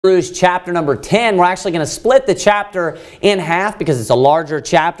Hebrews chapter number 10. We're actually going to split the chapter in half because it's a larger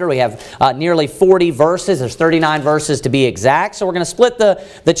chapter. We have nearly 40 verses. There's 39 verses to be exact. So we're going to split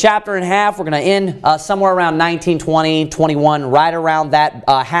the chapter in half. We're going to end somewhere around 19, 20, 21, right around that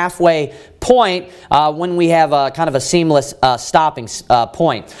halfway point when we have kind of a seamless stopping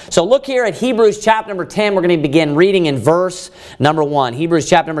point. So look here at Hebrews chapter number 10. We're going to begin reading in verse number 1. Hebrews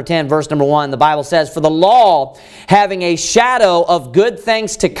chapter number 10, verse number 1. The Bible says, "For the law, having a shadow of good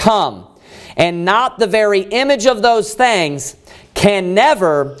things to come, and not the very image of those things, can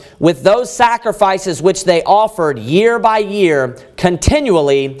never, with those sacrifices which they offered year by year,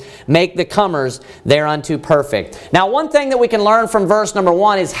 continually make the comers thereunto perfect." Now, one thing that we can learn from verse number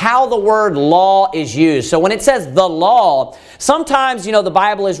 1 is how the word law is used. So when it says the law, sometimes, the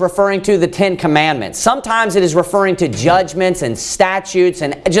Bible is referring to the 10 Commandments. Sometimes it is referring to judgments and statutes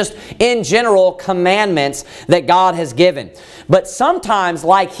and just in general commandments that God has given. But sometimes,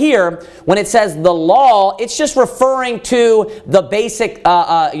 like here, when it says the law, it's just referring to the basic,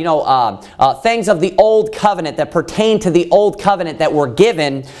 things of the Old Covenant that pertain to the Old Covenant that were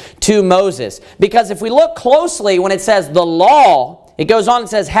given to Moses. Because if we look closely, when it says the law, it goes on and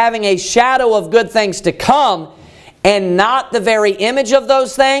says, having a shadow of good things to come, and not the very image of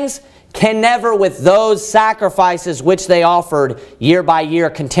those things, can never, with those sacrifices which they offered year by year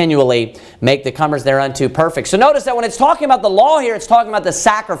continually, make the comers thereunto perfect. So notice that when it's talking about the law here, it's talking about the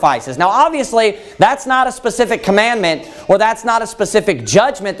sacrifices. Now obviously, that's not a specific commandment, or that's not a specific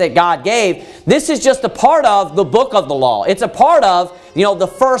judgment that God gave. This is just a part of the book of the law. It's a part of,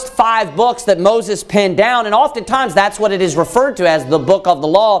 the first 5 books that Moses penned down, and oftentimes that's what it is referred to as, the book of the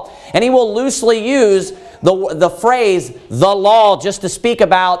law. And he will loosely use the phrase, the law, just to speak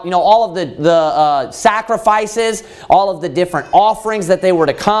about, all of the sacrifices, all of the different offerings that they were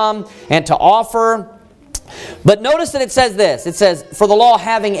to come and to offer. But notice that it says this. It says, "For the law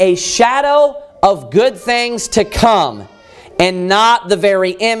having a shadow of good things to come, and not the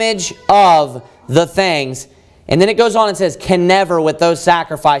very image of the things." And then it goes on and says, "can never, with those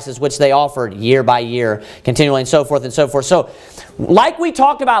sacrifices which they offered year by year, continually," and so forth and so forth. So, like we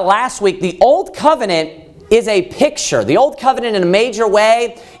talked about last week, the Old Covenant is a picture. The Old Covenant, in a major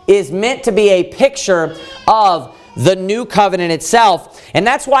way, is meant to be a picture of the New Covenant itself, and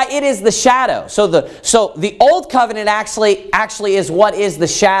that's why it is the shadow. So the Old Covenant actually is what is the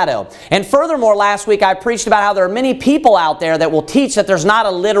shadow. And furthermore, last week I preached about how there are many people out there that will teach that there's not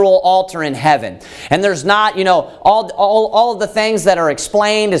a literal altar in heaven, and there's not, all of the things that are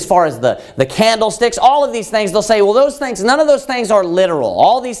explained as far as the candlesticks, all of these things. They'll say, well, those things, none of those things are literal.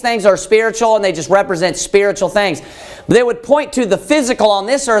 All these things are spiritual, and they just represent spiritual things. But they would point to the physical on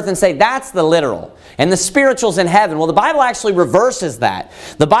this earth and say that's the literal, and the spiritual's in heaven. Well, the Bible actually reverses that.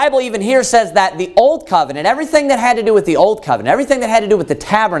 The Bible even here says that the Old Covenant, everything that had to do with the Old Covenant, everything that had to do with the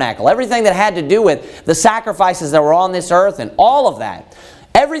tabernacle, everything that had to do with the sacrifices that were on this earth and all of that,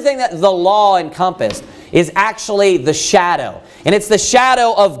 everything that the law encompassed is actually the shadow. And it's the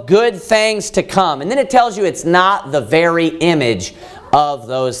shadow of good things to come. And then it tells you it's not the very image of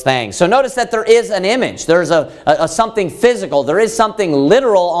those things. So notice that there is an image. There's a something physical. There is something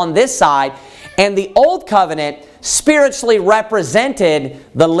literal on this side. And the Old Covenant spiritually represented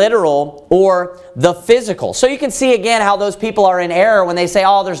the literal or the physical. So you can see again how those people are in error when they say,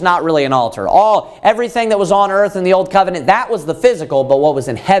 oh, there's not really an altar. Everything that was on earth in the Old Covenant, that was the physical, but what was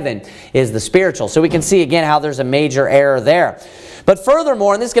in heaven is the spiritual. So we can see again how there's a major error there. But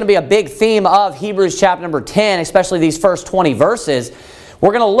furthermore, and this is going to be a big theme of Hebrews chapter number 10, especially these first 20 verses,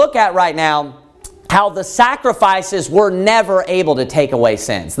 we're going to look at right now how the sacrifices were never able to take away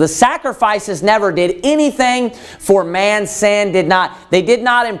sins. The sacrifices never did anything for man's sin. They did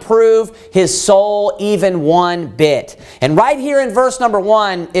not improve his soul even one bit. And right here in verse number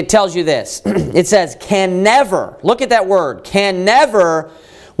 1, it tells you this. It says, "can never," look at that word, "can never,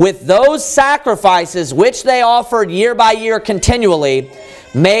 with those sacrifices which they offered year by year continually,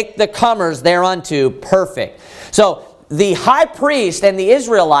 make the comers thereunto perfect." So the high priest and the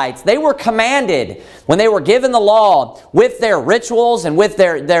Israelites, they were commanded when they were given the law with their rituals and with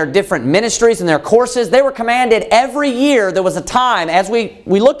their different ministries and their courses. They were commanded every year. There was a time, as we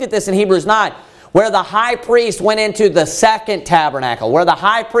looked at this in Hebrews 9, where the high priest went into the second tabernacle, where the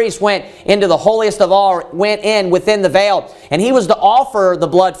high priest went into the holiest of all, went in within the veil, and he was to offer the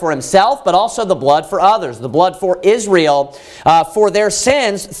blood for himself, but also the blood for others, the blood for Israel, for their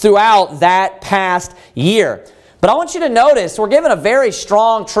sins throughout that past year. But I want you to notice we're given a very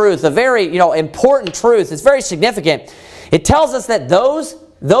strong truth, a very important truth. It's very significant. It tells us that those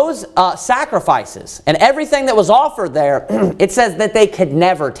those sacrifices and everything that was offered there, it says that they could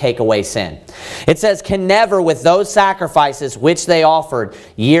never take away sin. It says, can never with those sacrifices which they offered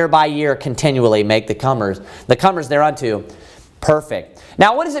year by year continually make the comers thereunto perfect.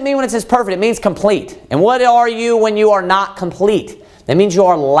 Now, what does it mean when it says perfect? It means complete. And what are you when you are not complete? That means you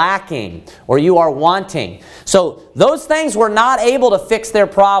are lacking or you are wanting. So those things were not able to fix their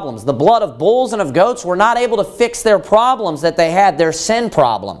problems. The blood of bulls and of goats were not able to fix their problems that they had, their sin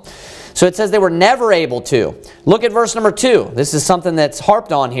problem. So it says they were never able to. Look at verse number 2. This is something that's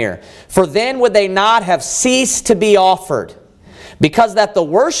harped on here. For then would they not have ceased to be offered, because that the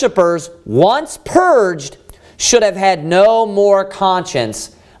worshipers, once purged, should have had no more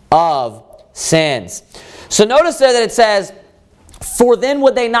conscience of sins. So notice there that it says, for then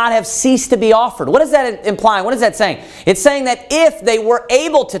would they not have ceased to be offered. What is that implying? What is that saying? It's saying that if they were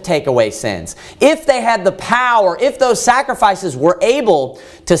able to take away sins, if they had the power, if those sacrifices were able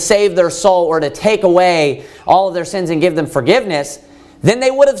to save their soul or to take away all of their sins and give them forgiveness, then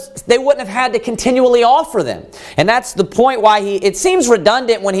they wouldn't have had to continually offer them. And that's the point why it seems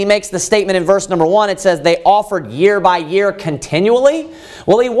redundant when he makes the statement in verse number 1. It says they offered year by year continually.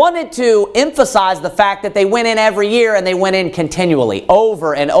 Well, he wanted to emphasize the fact that they went in every year and they went in continually,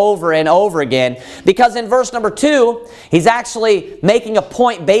 over and over and over again. Because in verse number 2, he's actually making a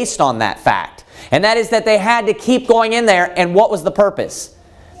point based on that fact. And that is that they had to keep going in there. And what was the purpose?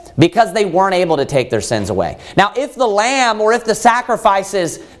 Because they weren't able to take their sins away. Now, if the lamb or if the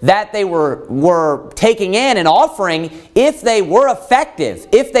sacrifices that they were taking in and offering, if they were effective,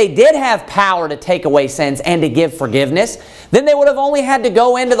 if they did have power to take away sins and to give forgiveness, then they would have only had to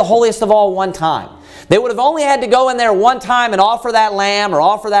go into the holiest of all one time. They would have only had to go in there one time and offer that lamb or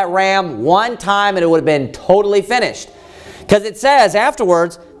offer that ram one time, and it would have been totally finished. Because it says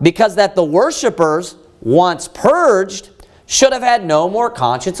afterwards, because that the worshipers, once purged, should have had no more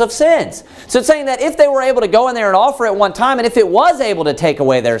conscience of sins. So it's saying that if they were able to go in there and offer it one time, and if it was able to take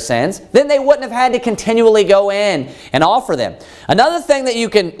away their sins, then they wouldn't have had to continually go in and offer them. Another thing that you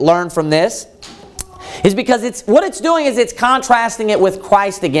can learn from this is because what it's doing is it's contrasting it with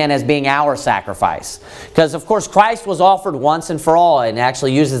Christ again as being our sacrifice. Because of course Christ was offered once and for all, and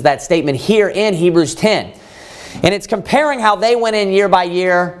actually uses that statement here in Hebrews 10. And it's comparing how they went in year by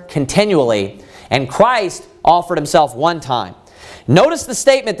year continually, and Christ offered himself one time. Notice the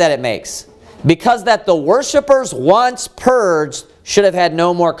statement that it makes. Because that the worshipers, once purged, should have had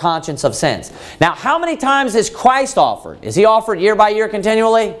no more conscience of sins. Now, how many times is Christ offered? Is he offered year by year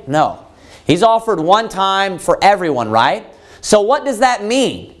continually? No. He's offered one time for everyone, right? So what does that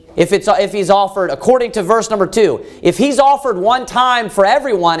mean? If he's offered, according to verse number 2, if he's offered one time for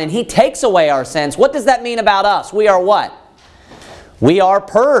everyone and he takes away our sins, what does that mean about us? We are what? We are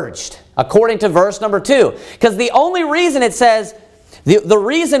purged, according to verse number 2. Because the only reason it says, the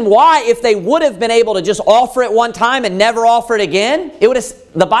reason why, if they would have been able to just offer it one time and never offer it again,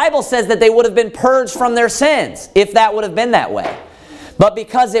 the Bible says that they would have been purged from their sins, if that would have been that way. But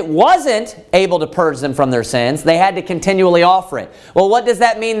because it wasn't able to purge them from their sins, they had to continually offer it. Well, what does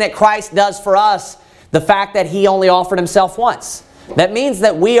that mean that Christ does for us? The fact that he only offered himself once. That means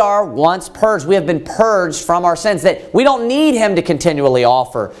that we are once purged. We have been purged from our sins. That we don't need him to continually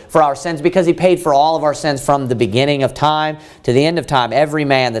offer for our sins, because he paid for all of our sins from the beginning of time to the end of time. Every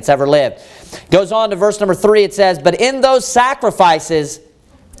man that's ever lived. Goes on to verse number 3. It says, but in those sacrifices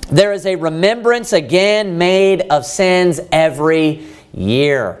there is a remembrance again made of sins every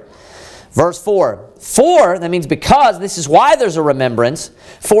year. Verse 4. For, that means because, this is why there's a remembrance.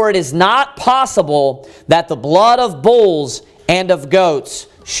 For it is not possible that the blood of bulls and of goats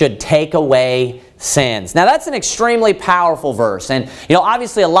should take away sins. Now that's an extremely powerful verse. And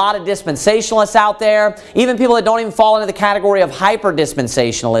obviously a lot of dispensationalists out there, even people that don't even fall into the category of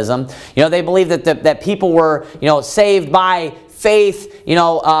hyper-dispensationalism, they believe that people were saved by faith,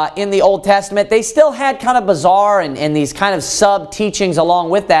 in the Old Testament. They still had kind of bizarre and these kind of sub-teachings along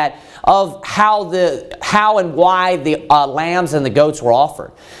with that of how and why the lambs and the goats were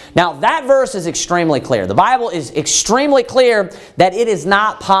offered. Now that verse is extremely clear. The Bible is extremely clear that it is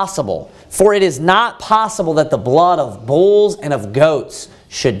not possible. For it is not possible that the blood of bulls and of goats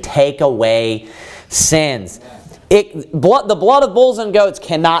should take away sins. The blood of bulls and goats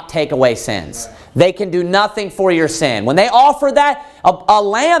cannot take away sins. They can do nothing for your sin. When they offered that, a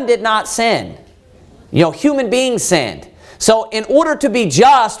lamb did not sin. Human beings sinned. So in order to be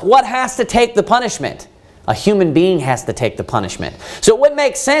just, what has to take the punishment? A human being has to take the punishment. So it wouldn't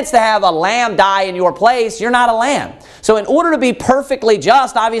make sense to have a lamb die in your place. You're not a lamb. So in order to be perfectly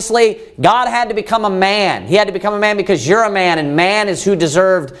just, obviously, God had to become a man. He had to become a man because you're a man, and man is who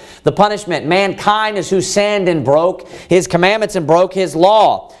deserved the punishment. Mankind is who sinned and broke His commandments and broke His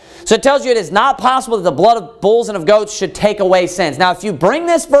law. So it tells you it is not possible that the blood of bulls and of goats should take away sins. Now, if you bring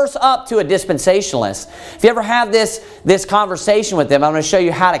this verse up to a dispensationalist, if you ever have this conversation with them, I'm going to show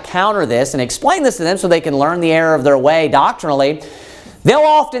you how to counter this and explain this to them so they can learn the error of their way doctrinally. They'll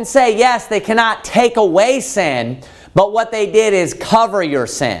often say, yes, they cannot take away sin, but what they did is cover your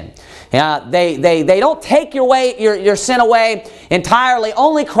sin. They don't take your sin away entirely.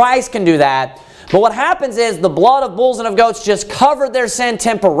 Only Christ can do that. But what happens is the blood of bulls and of goats just covered their sin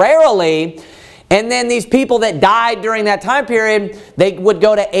temporarily, and then these people that died during that time period, they would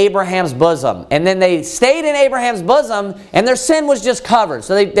go to Abraham's bosom. And then they stayed in Abraham's bosom, and their sin was just covered.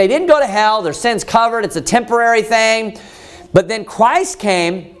 So they didn't go to hell. Their sin's covered. It's a temporary thing. But then Christ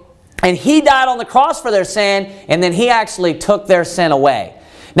came, and He died on the cross for their sin, and then He actually took their sin away.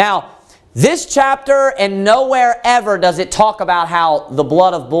 Now, this chapter and nowhere ever does it talk about how the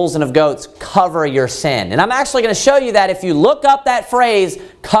blood of bulls and of goats cover your sin. And I'm actually going to show you that if you look up that phrase,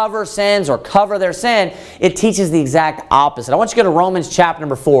 cover sins or cover their sin, it teaches the exact opposite. I want you to go to Romans chapter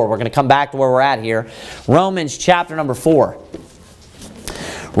number 4. We're going to come back to where we're at here. Romans chapter number 4.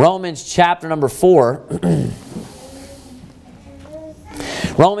 Romans chapter number 4.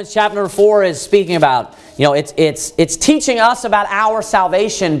 Romans chapter number 4 is speaking about, it's teaching us about our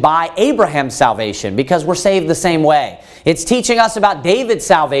salvation by Abraham's salvation because we're saved the same way. It's teaching us about David's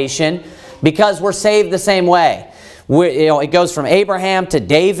salvation because we're saved the same way. It goes from Abraham to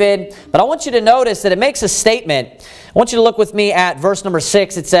David. But I want you to notice that it makes a statement. I want you to look with me at verse number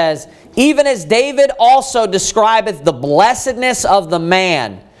 6. It says, even as David also describeth the blessedness of the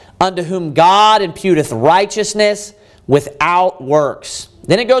man unto whom God imputeth righteousness without works.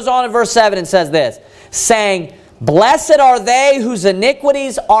 Then it goes on in verse 7 and says this, saying, blessed are they whose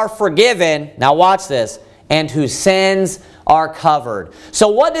iniquities are forgiven. Now watch this. And whose sins are covered. So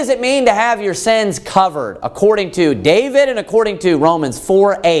what does it mean to have your sins covered? According to David and according to Romans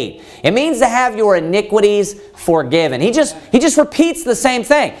 4:8. It means to have your iniquities forgiven. He just repeats the same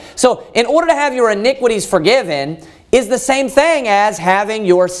thing. So in order to have your iniquities forgiven is the same thing as having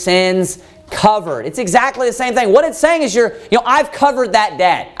your sins covered. It's exactly the same thing. What it's saying is I've covered that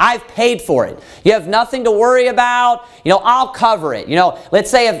debt. I've paid for it. You have nothing to worry about. I'll cover it.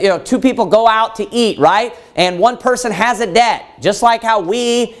 Let's say if two people go out to eat, right? And one person has a debt, just like how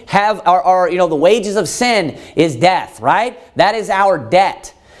we have our the wages of sin is death, right? That is our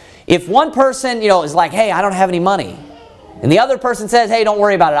debt. If one person, is like, hey, I don't have any money, and the other person says, hey, don't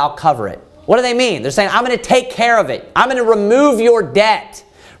worry about it, I'll cover it. What do they mean? They're saying, I'm going to take care of it. I'm going to remove your debt,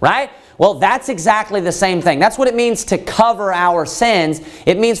 right? Well, that's exactly the same thing. That's what it means to cover our sins.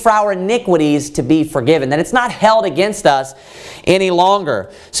 It means for our iniquities to be forgiven, that it's not held against us any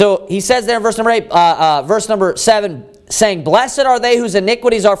longer. So he says there in verse number 7, saying, blessed are they whose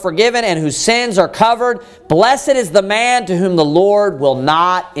iniquities are forgiven and whose sins are covered. Blessed is the man to whom the Lord will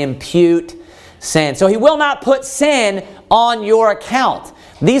not impute sin. So He will not put sin on your account.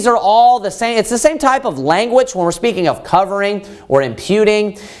 These are all the same. It's the same type of language when we're speaking of covering or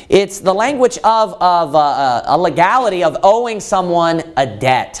imputing. It's the language of a legality of owing someone a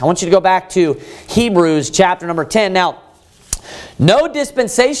debt. I want you to go back to Hebrews chapter number 10. Now, no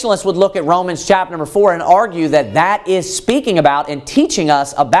dispensationalist would look at Romans chapter number 4 and argue that that is speaking about and teaching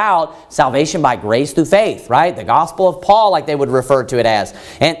us about salvation by grace through faith, right? The gospel of Paul, like they would refer to it as.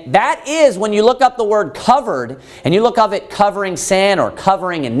 And that is, when you look up the word covered, and you look up it covering sin or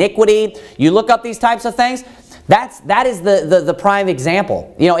covering iniquity, you look up these types of things, that is the prime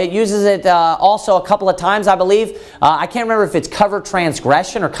example. It uses it also a couple of times, I believe. I can't remember if it's cover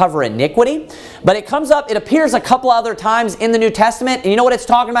transgression or cover iniquity. But it appears a couple other times in the New Testament. And you know what it's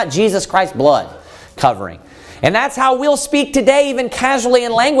talking about? Jesus Christ's blood covering. And that's how we'll speak today, even casually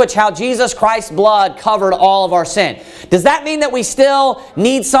in language, how Jesus Christ's blood covered all of our sin. Does that mean that we still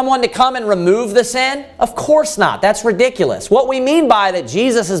need someone to come and remove the sin? Of course not. That's ridiculous. What we mean by that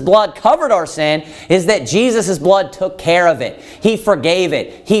Jesus' blood covered our sin is that Jesus' blood took care of it. He forgave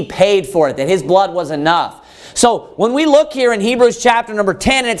it. He paid for it, that His blood was enough. So when we look here in Hebrews chapter number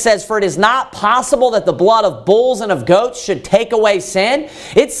 10, and it says, "For it is not possible that the blood of bulls and of goats should take away sin,"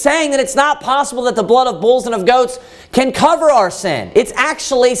 it's saying that it's not possible that the blood of bulls and of goats can cover our sin. It's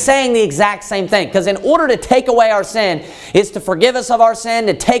actually saying the exact same thing. Because in order to take away our sin is to forgive us of our sin,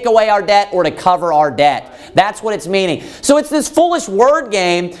 to take away our debt, or to cover our debt. That's what it's meaning. So it's this foolish word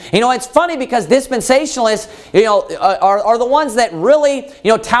game. You know, it's funny because dispensationalists, you know, are the ones that really,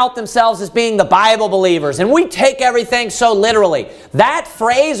 you know, tout themselves as being the Bible believers. And we take everything so literally. That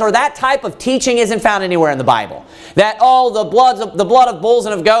phrase or that type of teaching isn't found anywhere in the Bible. That, oh, the blood of bulls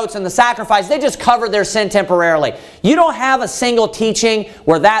and of goats and the sacrifice, they just covered their sin temporarily. You don't have a single teaching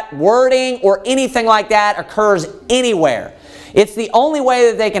where that wording or anything like that occurs anywhere. It's the only way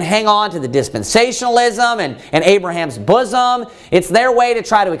that they can hang on to the dispensationalism and Abraham's bosom. It's their way to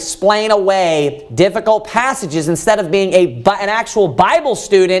try to explain away difficult passages instead of being an actual Bible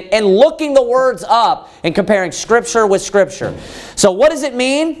student and looking the words up and comparing Scripture with Scripture. So what does it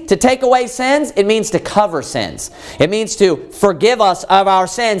mean to take away sins? It means to cover sins. It means to forgive us of our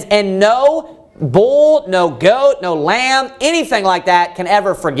sins, and no bull, no goat, no lamb, anything like that can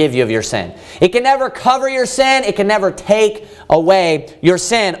ever forgive you of your sin. It can never cover your sin. It can never take away your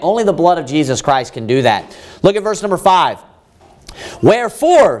sin. Only the blood of Jesus Christ can do that. Look at verse number 5.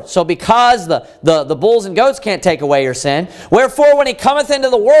 Wherefore, so because the bulls and goats can't take away your sin, wherefore when he cometh into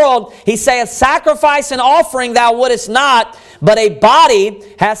the world, he saith, Sacrifice and offering thou wouldest not, but a body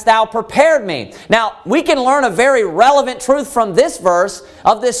hast thou prepared me. Now, we can learn a very relevant truth from this verse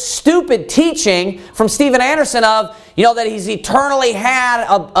of this stupid teaching from Stephen Anderson of, you know, that he's eternally had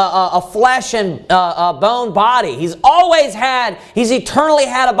a flesh and bone body. He's eternally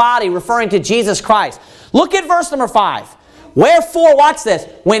had a body, referring to Jesus Christ. Look at verse number 5. Wherefore, watch this,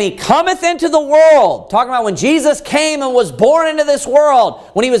 when he cometh into the world, talking about when Jesus came and was born into this world,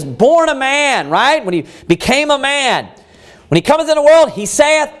 when he was born a man, right? When he became a man. When he cometh into the world, he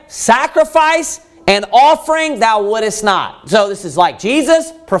saith, Sacrifice and offering thou wouldest not. So this is like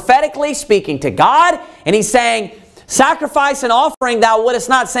Jesus prophetically speaking to God, and he's saying, Sacrifice and offering thou wouldest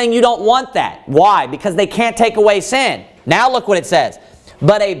not, saying you don't want that. Why? Because they can't take away sin. Now look what it says.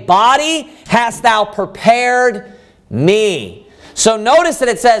 But a body hast thou prepared me. So notice that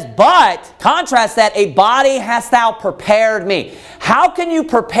it says, but, contrast that, a body hast thou prepared me. How can you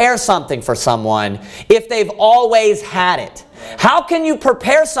prepare something for someone if they've always had it? How can you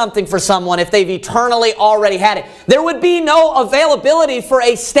prepare something for someone if they've eternally already had it? There would be no availability for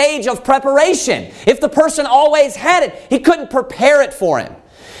a stage of preparation. If the person always had it, he couldn't prepare it for him.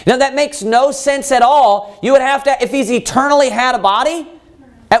 Now that makes no sense at all. You would have to, if he's eternally had a body,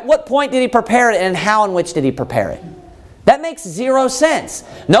 at what point did he prepare it and how and which did he prepare it? That makes zero sense.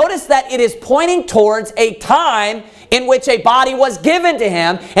 Notice that it is pointing towards a time in which a body was given to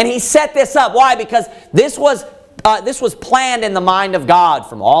him, and he set this up. Why? Because this was planned in the mind of God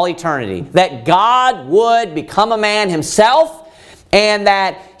from all eternity, that God would become a man himself, and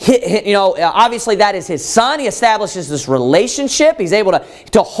that, you know, obviously that is his son. He establishes this relationship. He's able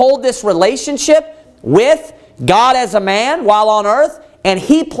to hold this relationship with God as a man while on earth, and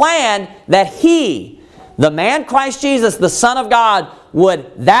he planned that he, the man Christ Jesus, the Son of God,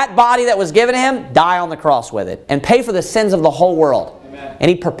 would, that body that was given to him, die on the cross with it and pay for the sins of the whole world. Amen. And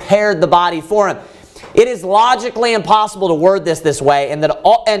he prepared the body for him. It is logically impossible to word this way, and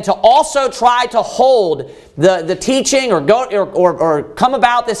to also try to hold the teaching or come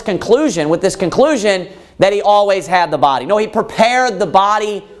about this conclusion with this conclusion that he always had the body. No, he prepared the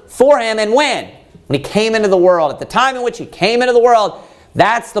body for him, and when he came into the world, at the time in which he came into the world,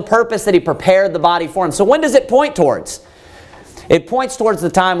 that's the purpose that he prepared the body for him. So when does it point towards? It points towards the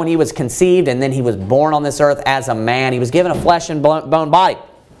time when he was conceived and then he was born on this earth as a man. He was given a flesh and bone body.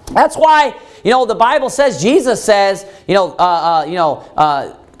 That's why, you know, the Bible says, Jesus says,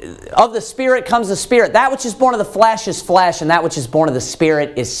 of the Spirit comes the Spirit. That which is born of the flesh is flesh, and that which is born of the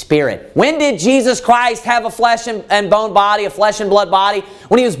Spirit is spirit. When did Jesus Christ have a flesh and bone body, a flesh and blood body?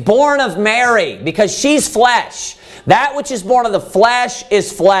 When he was born of Mary, because she's flesh. That which is born of the flesh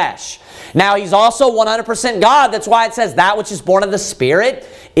is flesh. Now, he's also 100% God. That's why it says that which is born of the Spirit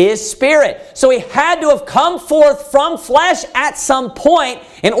is spirit. So he had to have come forth from flesh at some point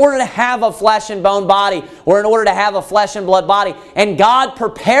in order to have a flesh and bone body, or in order to have a flesh and blood body. And God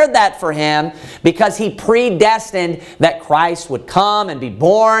prepared that for him because he predestined that Christ would come and be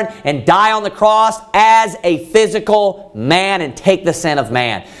born and die on the cross as a physical man and take the sin of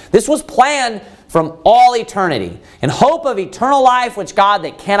man. This was planned from all eternity, in hope of eternal life, which God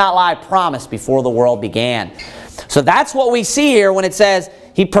that cannot lie promised before the world began. So that's what we see here when it says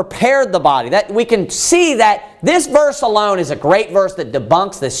he prepared the body. That we can see that This verse alone is a great verse that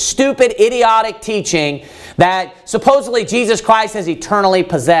debunks this stupid, idiotic teaching that supposedly Jesus Christ has eternally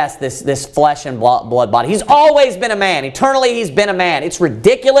possessed this flesh and blood body. He's always been a man. Eternally, He's been a man. It's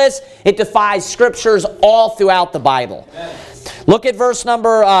ridiculous. It defies Scriptures all throughout the Bible. Amen. Look at verse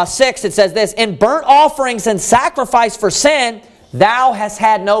number 6. It says this, "In burnt offerings and sacrifice for sin, thou hast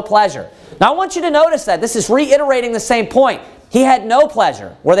had no pleasure." Now I want you to notice that. This is reiterating the same point. He had no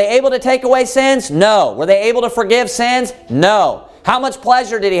pleasure. Were they able to take away sins? No. Were they able to forgive sins? No. How much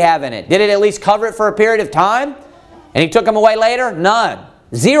pleasure did He have in it? Did it at least cover it for a period of time? And He took them away later? None.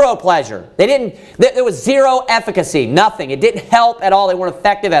 Zero pleasure. There was zero efficacy. Nothing. It didn't help at all. They weren't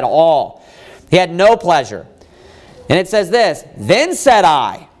effective at all. He had no pleasure. And it says this, "Then said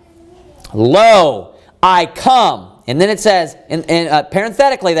I, Lo, I come." And then it says,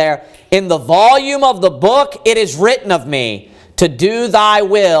 parenthetically there, "In the volume of the book it is written of me, to do thy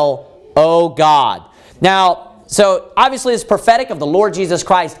will, O God." Now, so obviously it's prophetic of the Lord Jesus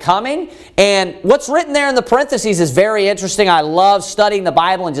Christ coming. And what's written there in the parentheses is very interesting. I love studying the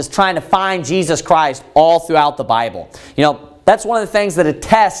Bible and just trying to find Jesus Christ all throughout the Bible. You know, that's one of the things that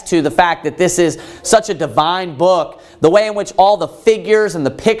attests to the fact that this is such a divine book. The way in which all the figures and the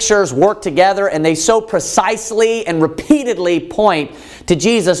pictures work together, and they so precisely and repeatedly point to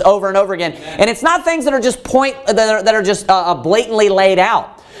Jesus over and over again. And it's not things that are just blatantly laid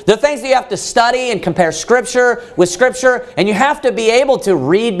out. They're things that you have to study and compare Scripture with Scripture, and you have to be able to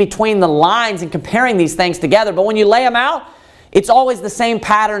read between the lines and comparing these things together. But when you lay them out, it's always the same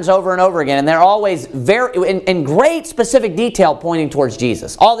patterns over and over again, and they're always very in great specific detail pointing towards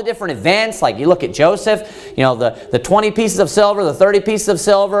Jesus. All the different events, like you look at Joseph, you know, the 20 pieces of silver, the 30 pieces of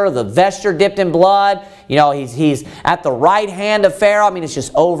silver, the vesture dipped in blood. You know, he's at the right hand of Pharaoh. I mean, it's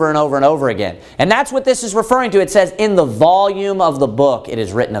just over and over and over again. And that's what this is referring to. It says, "In the volume of the book it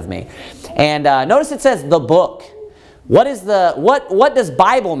is written of me." And notice it says the book. What does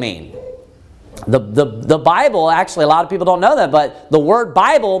Bible mean? The Bible, actually, a lot of people don't know that, but the word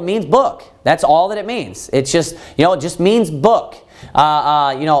Bible means book. That's all that it means. It's just, you know, it just means book.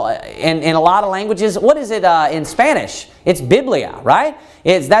 You know, in a lot of languages, what is it in Spanish? It's Biblia, right?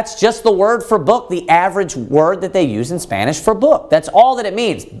 That's just the word for book, the average word that they use in Spanish for book. That's all that it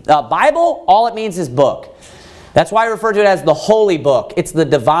means. Bible, all it means is book. That's why I refer to it as the holy book. It's the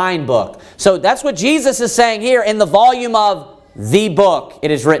divine book. So that's what Jesus is saying here, in the volume of the book, it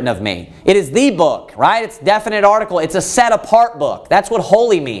is written of me. It is the book, right? It's definite article. It's a set apart book. That's what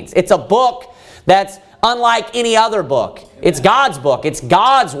holy means. It's a book that's unlike any other book. It's God's book. It's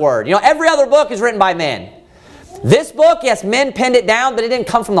God's word. You know, every other book is written by men. This book, yes, men penned it down, but it didn't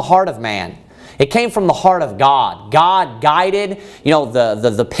come from the heart of man. It came from the heart of God. God guided, you know,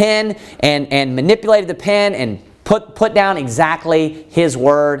 the pen and manipulated the pen and put down exactly His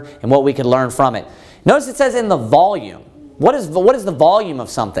word and what we could learn from it. Notice it says in the volume. What is the volume of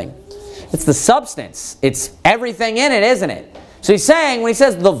something? It's the substance. It's everything in it, isn't it? So He's saying, when He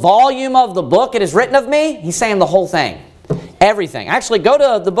says the volume of the book, it is written of me, He's saying the whole thing. Everything. Actually, go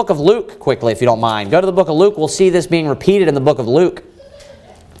to the book of Luke quickly, if you don't mind. Go to the book of Luke. We'll see this being repeated in the book of Luke.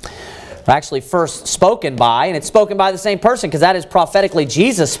 Actually first spoken by, and it's spoken by the same person, because that is prophetically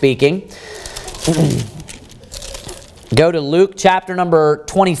Jesus speaking. Go to Luke chapter number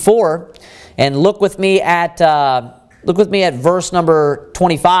 24, and look with me at verse number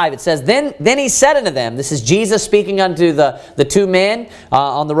 25. It says, Then He said unto them, this is Jesus speaking unto the two men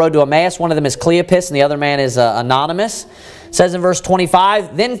on the road to Emmaus. One of them is Cleopas, and the other man is anonymous. It says in verse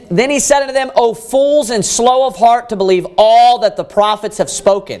 25, Then He said unto them, O fools and slow of heart to believe all that the prophets have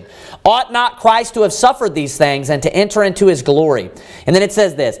spoken. Ought not Christ to have suffered these things and to enter into His glory? And then it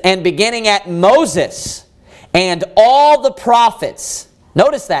says this, And beginning at Moses and all the prophets,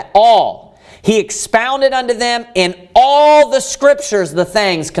 notice that, all, He expounded unto them in all the Scriptures the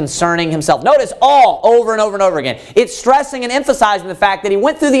things concerning Himself. Notice all, over and over and over again. It's stressing and emphasizing the fact that He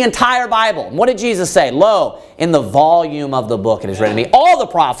went through the entire Bible. And what did Jesus say? Lo, in the volume of the book it is written to me. All the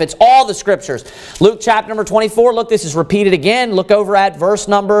prophets, all the Scriptures. Luke chapter number 24, look, this is repeated again. Look over at verse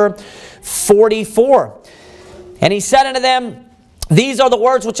number 44. And He said unto them, These are the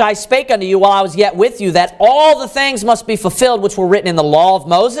words which I spake unto you while I was yet with you, that all the things must be fulfilled which were written in the law of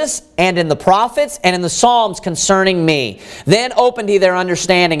Moses, and in the prophets, and in the Psalms concerning me. Then opened He their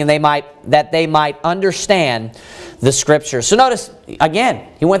understanding, and that they might understand the Scriptures. So notice, again,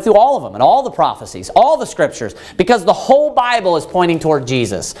 He went through all of them, and all the prophecies, all the Scriptures, because the whole Bible is pointing toward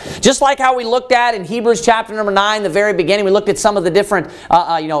Jesus. Just like how we looked at in Hebrews chapter number 9, the very beginning, we looked at some of the different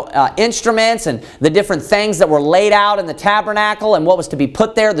instruments and the different things that were laid out in the tabernacle, and what was to be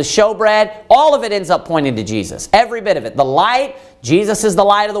put there, the showbread, all of it ends up pointing to Jesus. Every bit of it. The light, Jesus is the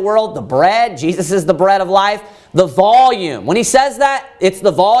light of the world. The bread, Jesus is the bread of life. The volume. When he says that, it's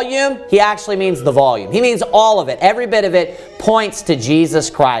the volume, he actually means the volume. He means all of it. Every bit of it points to Jesus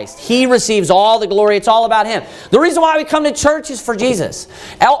Christ. He receives all the glory. It's all about him. The reason why we come to church is for Jesus.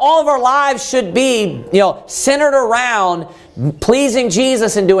 All of our lives should be, centered around pleasing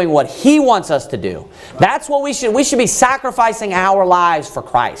Jesus and doing what he wants us to do. That's what we should be sacrificing our lives for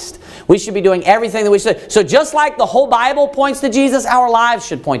Christ. We should be doing everything that we should. So just like the whole Bible points to Jesus, our lives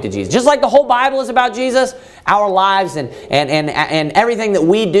should point to Jesus. Just like the whole Bible is about Jesus, our lives and everything that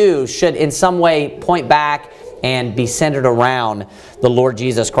we do should in some way point back and be centered around the Lord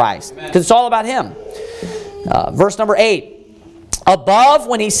Jesus Christ. Because it's all about him. Verse number 8. Above,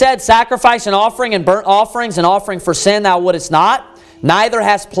 when he said, sacrifice and offering and burnt offerings and offering for sin thou wouldest not, neither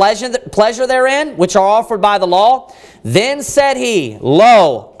hast pleasure therein, which are offered by the law. Then said he,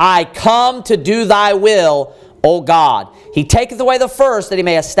 Lo, I come to do thy will, O God. He taketh away the first, that he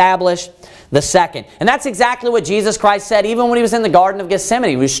may establish the second. And that's exactly what Jesus Christ said even when he was in the Garden of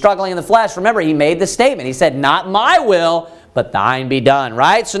Gethsemane. He was struggling in the flesh. Remember, he made the statement. He said, not my will, but thine be done,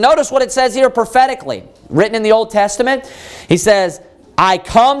 right? So notice what it says here prophetically, written in the Old Testament. He says, I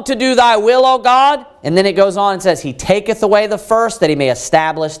come to do thy will, O God. And then it goes on and says, he taketh away the first that he may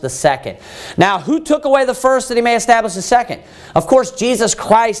establish the second. Now, who took away the first that he may establish the second? Of course, Jesus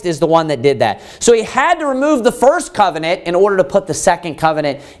Christ is the one that did that. So he had to remove the first covenant in order to put the second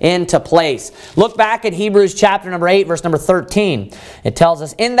covenant into place. Look back at Hebrews chapter number 8, verse number 13. It tells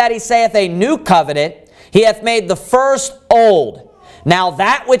us, in that he saith a new covenant, he hath made the first old. Now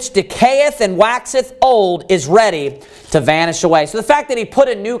that which decayeth and waxeth old is ready to vanish away. So the fact that he put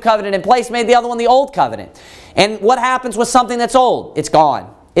a new covenant in place made the other one the old covenant. And what happens with something that's old? It's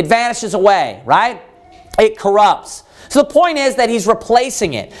gone. It vanishes away, right? It corrupts. So the point is that he's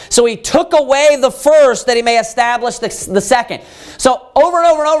replacing it. So he took away the first that he may establish the second. So over and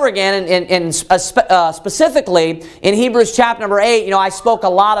over and over again, and specifically in Hebrews chapter number 8, I spoke a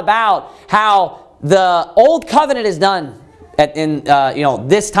lot about how the old covenant is done in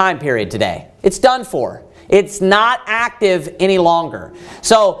this time period today. It's done for. It's not active any longer.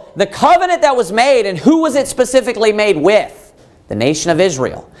 So the covenant that was made, and who was it specifically made with? The nation of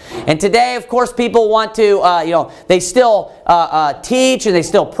Israel. And today, of course, people want to, they still teach and they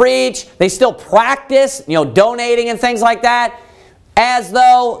still preach. They still practice, donating and things like that, as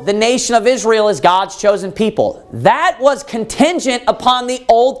though the nation of Israel is God's chosen people. That was contingent upon the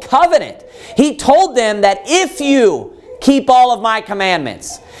old covenant. He told them that if you keep all of my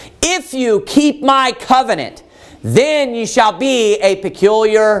commandments, if you keep my covenant, then you shall be a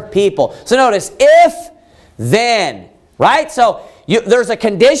peculiar people. So notice, if, then, right? So there's a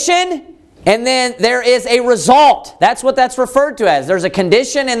condition, and then there is a result. That's what that's referred to as. There's a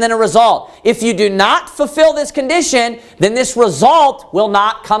condition and then a result. If you do not fulfill this condition, then this result will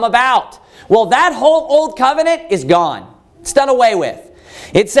not come about. Well, that whole old covenant is gone. It's done away with.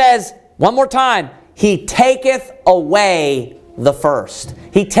 It says, one more time, he taketh away the first.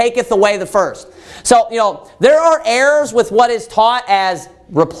 He taketh away the first. So, there are errors with what is taught as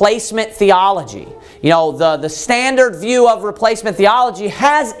replacement theology. The standard view of replacement theology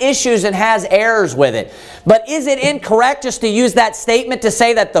has issues and has errors with it. But is it incorrect just to use that statement to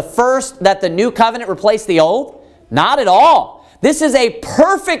say that the new covenant replaced the old? Not at all. This is a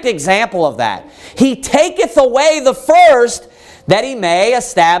perfect example of that. He taketh away the first that he may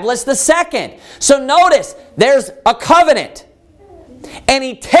establish the second. So notice, there's a covenant. And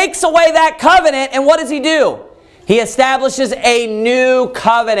he takes away that covenant, and what does he do? He establishes a new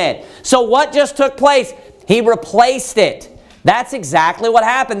covenant. So what just took place? He replaced it. That's exactly what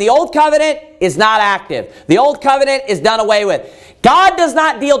happened. The old covenant is not active. The old covenant is done away with. God does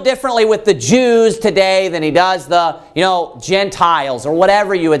not deal differently with the Jews today than he does the, Gentiles or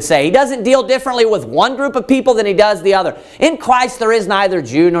whatever you would say. He doesn't deal differently with one group of people than he does the other. In Christ, there is neither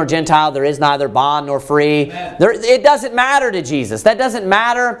Jew nor Gentile. There is neither bond nor free. It doesn't matter to Jesus. That doesn't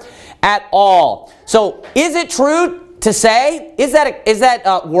matter at all. So is it true to say, is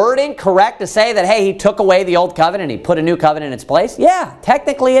that wording correct to say that, hey, he took away the old covenant and he put a new covenant in its place? Yeah,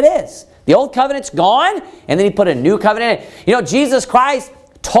 technically it is. The old covenant's gone, and then he put a new covenant in it. Jesus Christ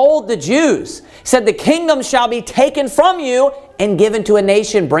told the Jews, he said, the kingdom shall be taken from you and given to a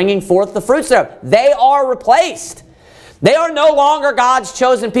nation bringing forth the fruits thereof. They are replaced. They are no longer God's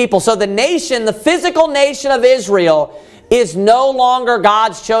chosen people. So the nation, the physical nation of Israel, is no longer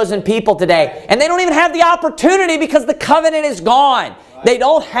God's chosen people today. And they don't even have the opportunity because the covenant is gone. They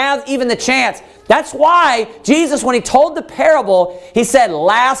don't have even the chance. That's why Jesus, when he told the parable, he said,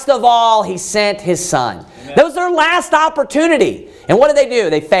 last of all, he sent his son. Amen. That was their last opportunity. And what did they do?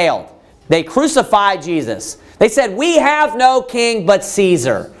 They failed. They crucified Jesus. They said, we have no king but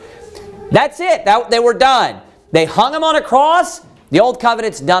Caesar. That's it. They were done. They hung him on a cross. The old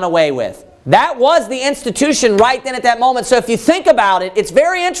covenant's done away with. That was the institution right then at that moment. So if you think about it, it's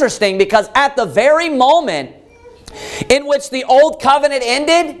very interesting because at the very moment in which the old covenant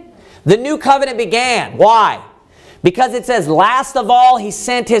ended, the new covenant began. Why? Because it says, last of all, he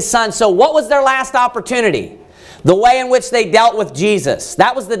sent his son. So what was their last opportunity? The way in which they dealt with Jesus.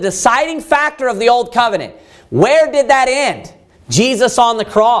 That was the deciding factor of the old covenant. Where did that end? Jesus on the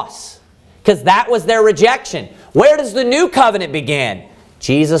cross. Because that was their rejection. Where does the new covenant begin?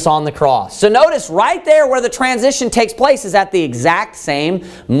 Jesus on the cross. So notice right there where the transition takes place is at the exact same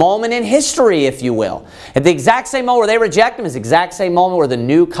moment in history, if you will. At the exact same moment where they reject him is the exact same moment where the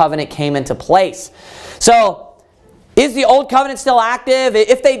new covenant came into place. So, is the old covenant still active?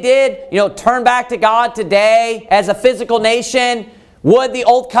 If they did, turn back to God today as a physical nation, would the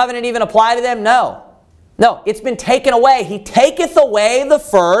old covenant even apply to them? No. No, it's been taken away. He taketh away the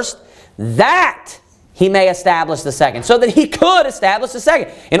first, that he may establish the second. So that he could establish the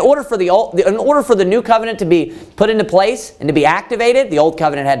second. In order for the new covenant to be put into place and to be activated, the old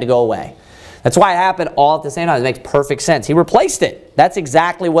covenant had to go away. That's why it happened all at the same time. It makes perfect sense. He replaced it. That's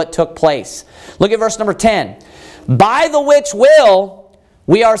exactly what took place. Look at verse number 10. By the which will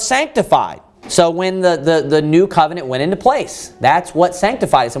we are sanctified. So when the new covenant went into place, that's what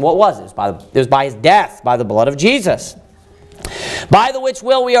sanctified us. And what was it? It was by his death, by the blood of Jesus. By the which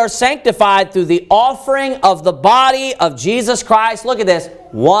will we are sanctified through the offering of the body of Jesus Christ. Look at this.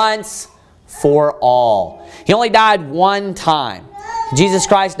 Once for all. He only died one time. Jesus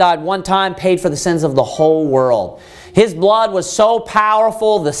Christ died one time, paid for the sins of the whole world. His blood was so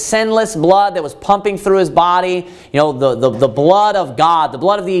powerful, the sinless blood that was pumping through his body, the blood of God, the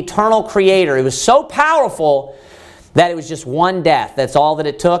blood of the eternal Creator. It was so powerful that it was just one death. That's all that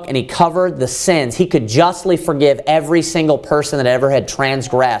it took, and he covered the sins. He could justly forgive every single person that ever had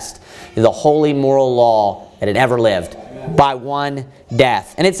transgressed the holy moral law that had ever lived by one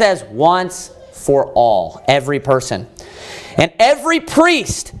death. And it says once for all, every person. And every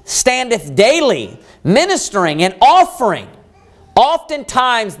priest standeth daily, ministering and offering,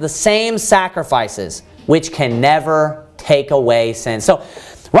 oftentimes the same sacrifices, which can never take away sin. So,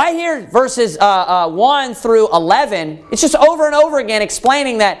 right here, verses 1 through 11, it's just over and over again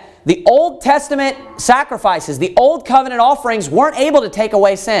explaining that the Old Testament sacrifices, the Old Covenant offerings weren't able to take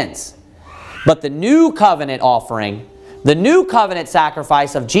away sins. But the New Covenant offering, the New Covenant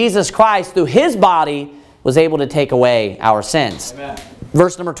sacrifice of Jesus Christ through His body was able to take away our sins. Amen.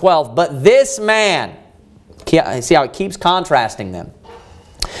 Verse number 12, but this man, see how it keeps contrasting them.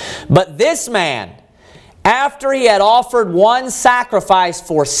 But this man, after he had offered one sacrifice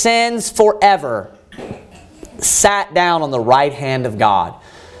for sins forever, sat down on the right hand of God.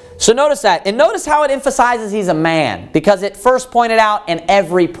 So notice that. And notice how it emphasizes he's a man. Because it first pointed out, and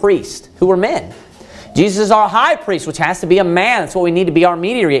every priest, who were men. Jesus is our high priest, which has to be a man. That's what we need to be our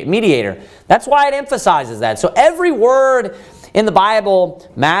mediator. That's why it emphasizes that. So every word in the Bible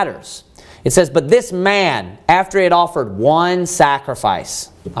matters. It says, but this man, after he had offered one sacrifice,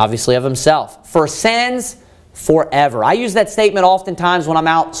 obviously of himself, for sins forever. I use that statement oftentimes when I'm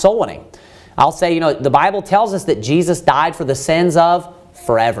out soul winning. I'll say, the Bible tells us that Jesus died for the sins of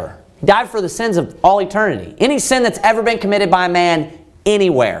forever. He died for the sins of all eternity. Any sin that's ever been committed by a man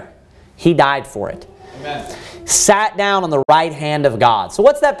anywhere, He died for it. Amen. Sat down on the right hand of God. So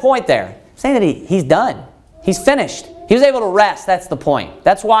what's that point there? Saying that he's done. He's finished. He was able to rest. That's the point.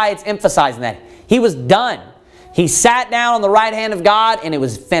 That's why it's emphasizing that. He was done. He sat down on the right hand of God and it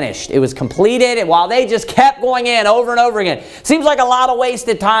was finished. It was completed. And while they just kept going in over and over again. Seems like a lot of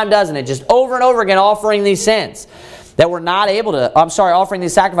wasted time, doesn't it? Just over and over again offering these sins that were not able to, offering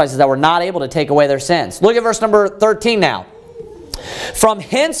these sacrifices that were not able to take away their sins. Look at verse number 13 now. From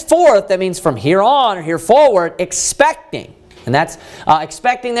henceforth, that means from here on or here forward, expecting. And that's,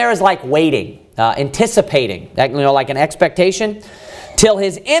 expecting there is like waiting, anticipating, like an expectation, till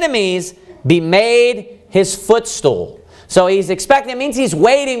his enemies be made his footstool. So he's expecting, it means he's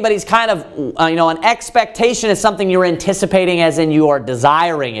waiting, but he's kind of, an expectation is something you're anticipating as in you are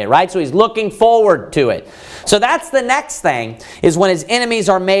desiring it, right? So he's looking forward to it. So that's the next thing, is when his enemies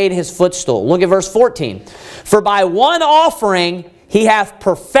are made his footstool. Look at verse 14. For by one offering He hath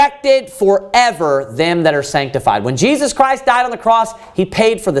perfected forever them that are sanctified. When Jesus Christ died on the cross, He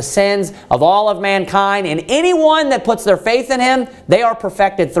paid for the sins of all of mankind. And anyone that puts their faith in Him, they are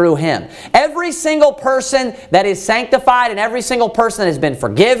perfected through Him. Every single person that is sanctified and every single person that has been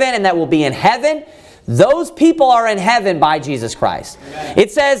forgiven and that will be in heaven, those people are in heaven by Jesus Christ. Amen.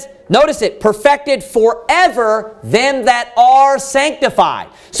 It says, notice it, perfected forever them that are sanctified.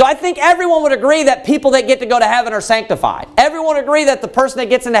 So I think everyone would agree that people that get to go to heaven are sanctified. Everyone would agree that the person that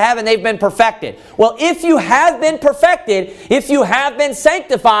gets into heaven, they've been perfected. Well, if you have been perfected, if you have been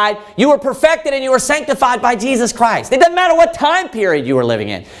sanctified, you were perfected and you were sanctified by Jesus Christ. It doesn't matter what time period you were living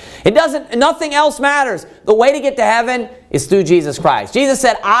in. Nothing else matters. The way to get to heaven is through Jesus Christ. Jesus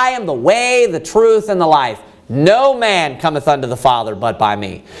said, I am the way, the truth, and the life. No man cometh unto the Father but by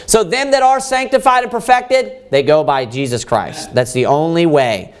me. So them that are sanctified and perfected, they go by Jesus Christ. That's the only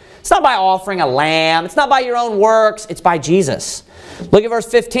way. It's not by offering a lamb. It's not by your own works. It's by Jesus. Look at verse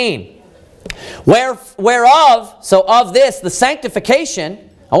 15. Whereof, so of this, the sanctification,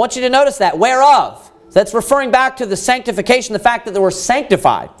 I want you to notice that, whereof. That's referring back to the sanctification, the fact that they were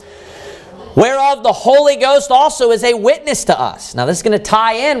sanctified. Whereof the Holy Ghost also is a witness to us. Now this is going to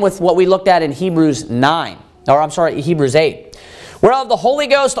tie in with what we looked at in Hebrews 8. Whereof the Holy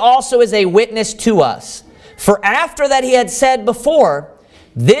Ghost also is a witness to us. For after that He had said before,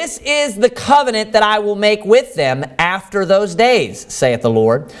 this is the covenant that I will make with them after those days, saith the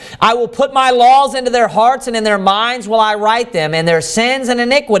Lord. I will put my laws into their hearts, and in their minds will I write them, and their sins and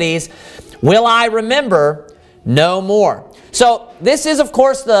iniquities will I remember no more. So this is, of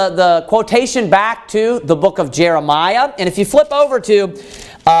course, the quotation back to the book of Jeremiah. And if you flip over to,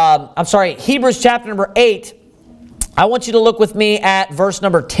 Hebrews chapter number 8, I want you to look with me at verse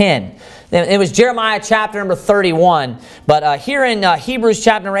number 10. It was Jeremiah chapter number 31. But here in Hebrews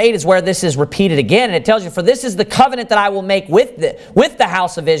chapter number 8 is where this is repeated again. And it tells you, for this is the covenant that I will make with the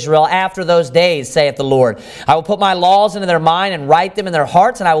house of Israel after those days, saith the Lord. I will put my laws into their mind and write them in their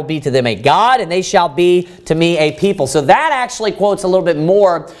hearts, and I will be to them a God, and they shall be to me a people. So that actually quotes a little bit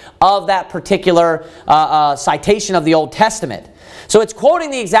more of that particular citation of the Old Testament. So it's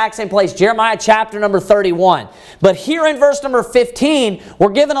quoting the exact same place, Jeremiah chapter number 31. But here in verse number 15, we're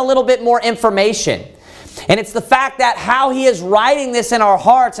given a little bit more information. And it's the fact that how He is writing this in our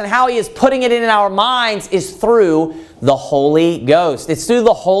hearts and how He is putting it in our minds is through the Holy Ghost. It's through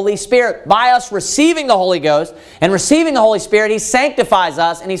the Holy Spirit. By us receiving the Holy Ghost and receiving the Holy Spirit, He sanctifies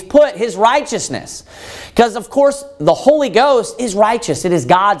us and He's put His righteousness. Because, of course, the Holy Ghost is righteous. It is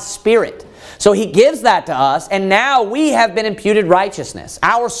God's Spirit. So He gives that to us, and now we have been imputed righteousness.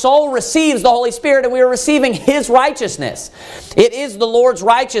 Our soul receives the Holy Spirit, and we are receiving His righteousness. It is the Lord's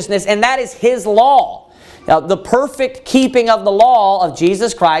righteousness, and that is His law. Now, the perfect keeping of the law of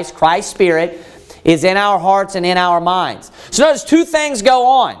Jesus Christ, Christ's Spirit, is in our hearts and in our minds. So notice two things go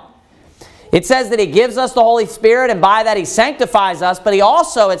on. It says that He gives us the Holy Spirit, and by that He sanctifies us, but He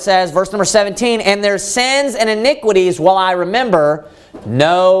also, it says, verse number 17, and their sins and iniquities will I remember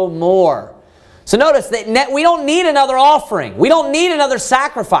no more. So notice that we don't need another offering. We don't need another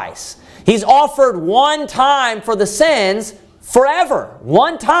sacrifice. He's offered one time for the sins forever.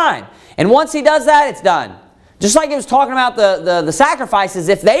 One time. And once He does that, it's done. Just like He was talking about the sacrifices,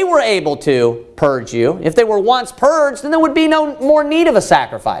 if they were able to purge you, if they were once purged, then there would be no more need of a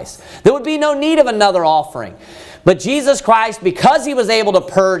sacrifice. There would be no need of another offering. But Jesus Christ, because He was able to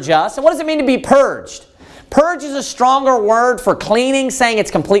purge us, and what does it mean to be purged? Purge is a stronger word for cleaning, saying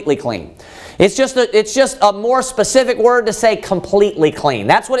it's completely clean. It's just a more specific word to say completely clean.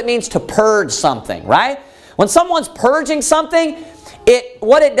 That's what it means to purge something, right? When someone's purging something,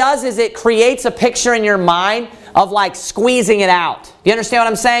 what it does is it creates a picture in your mind of like squeezing it out. You understand what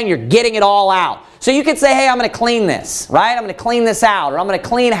I'm saying? You're getting it all out. So you could say, hey, I'm going to clean this, right? I'm going to clean this out, or I'm going to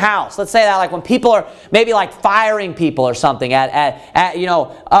clean house. Let's say that like when people are maybe like firing people or something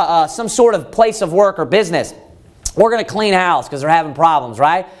at some sort of place of work or business. We're going to clean house because they're having problems,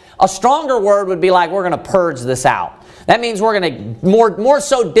 right? A stronger word would be like, we're going to purge this out. That means we're going to more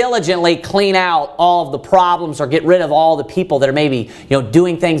so diligently clean out all of the problems or get rid of all the people that are maybe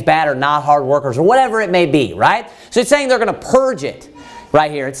doing things bad or not hard workers or whatever it may be, right? So it's saying they're going to purge it right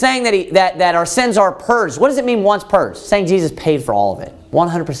here. It's saying that our sins are purged. What does it mean once purged? It's saying Jesus paid for all of it.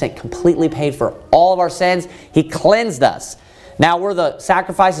 100% completely paid for all of our sins. He cleansed us. Now, were the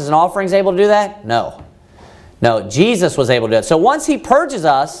sacrifices and offerings able to do that? No. No, Jesus was able to do it. So once He purges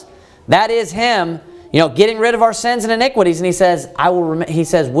us, that is Him, getting rid of our sins and iniquities. And He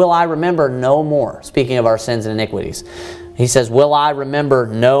says, will I remember no more? Speaking of our sins and iniquities. He says, will I remember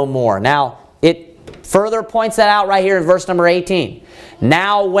no more? Now, it further points that out right here in verse number 18.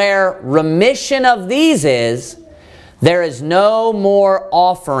 Now where remission of these is, There is no more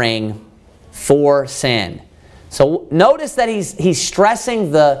offering for sin. So notice that he's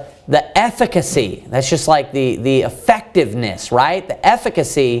stressing the efficacy. That's just like the effectiveness, right? The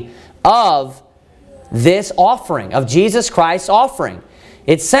efficacy of this offering, of Jesus Christ's offering.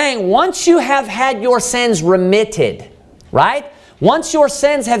 It's saying once you have had your sins remitted, right? Once your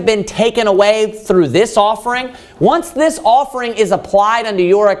sins have been taken away through this offering, once this offering is applied unto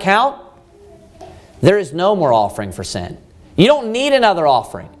your account, there is no more offering for sin. You don't need another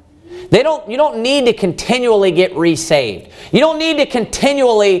offering. You don't need to continually get resaved. You don't need to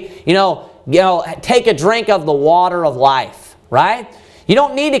continually, take a drink of the water of life, right? You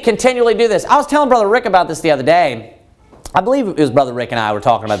don't need to continually do this. I was telling Brother Rick about this the other day. I believe it was Brother Rick and I were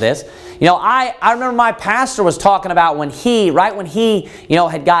talking about this. I remember my pastor was talking about when he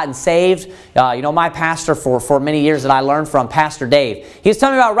had gotten saved. My pastor for many years that I learned from, Pastor Dave. He was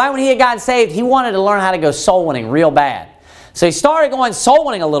telling me about right when he had gotten saved, he wanted to learn how to go soul winning real bad. So he started going soul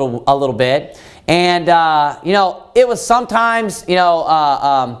winning a little bit. And, it was sometimes,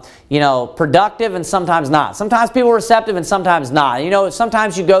 productive and sometimes not. Sometimes people were receptive and sometimes not.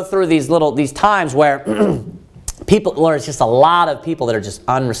 Sometimes you go through these times where there's just a lot of people that are just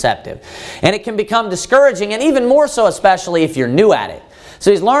unreceptive. And it can become discouraging, and even more so especially if you're new at it.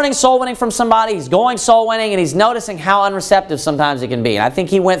 So he's learning soul winning from somebody, he's going soul winning, and he's noticing how unreceptive sometimes it can be. And I think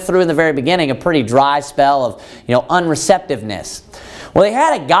he went through in the very beginning a pretty dry spell of, unreceptiveness. Well, he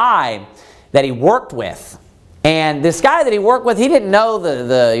had a guy that he worked with. And this guy that he worked with, he didn't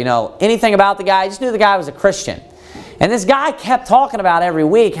know anything about the guy. He just knew the guy was a Christian. And this guy kept talking about every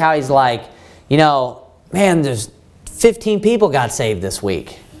week how he's like, man, there's 15 people got saved this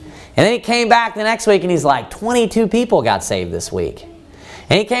week. And then he came back the next week and he's like, 22 people got saved this week.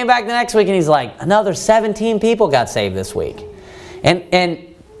 And he came back the next week and he's like, another 17 people got saved this week. And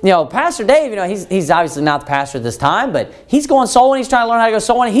Pastor Dave, he's obviously not the pastor at this time, but he's going soul winning. He's trying to learn how to go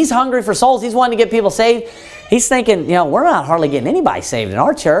soul winning. He's hungry for souls. He's wanting to get people saved. He's thinking, we're not hardly getting anybody saved in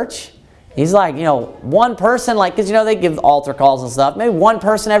our church. He's like, one person, because, they give altar calls and stuff. Maybe one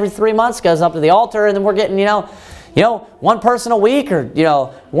person every 3 months goes up to the altar, and then we're getting, one person a week or,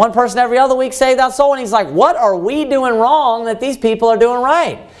 one person every other week saved out soul. And he's like, what are we doing wrong that these people are doing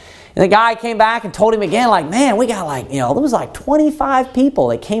right? And the guy came back and told him again, man, we got there was 25 people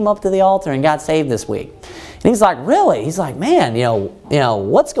that came up to the altar and got saved this week. And he's like, really? He's like, man,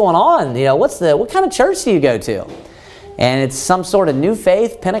 what's going on? What kind of church do you go to? And it's some sort of new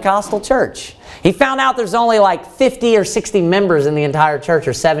faith Pentecostal church. He found out there's only 50 or 60 members in the entire church,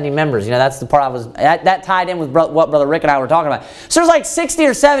 or 70 members. That's the part that tied in with what Brother Rick and I were talking about. So there's 60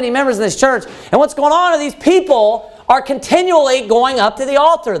 or 70 members in this church. And what's going on are these people are continually going up to the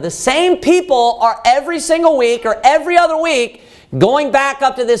altar. The same people are every single week or every other week going back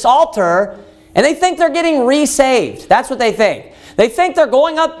up to this altar, and they think they're getting re-saved. That's what they think. They think they're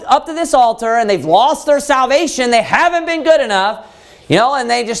going up to this altar and they've lost their salvation. They haven't been good enough, and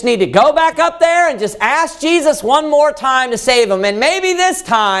they just need to go back up there and just ask Jesus one more time to save them. And maybe this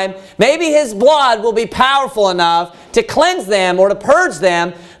time, maybe His blood will be powerful enough to cleanse them or to purge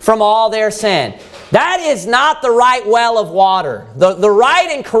them from all their sin. That is not the right well of water. The right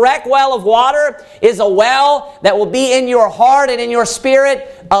and correct well of water is a well that will be in your heart and in your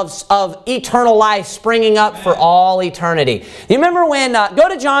spirit of eternal life springing up for all eternity. You remember when, go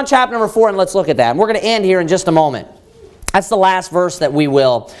to John chapter number 4 and let's look at that. And we're going to end here in just a moment. That's the last verse that we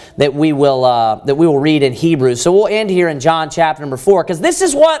will read in Hebrews. So we'll end here in John chapter number 4, because this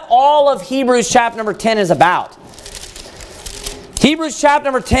is what all of Hebrews chapter number 10 is about. Hebrews chapter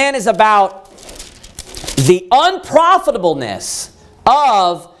number 10 is about the unprofitableness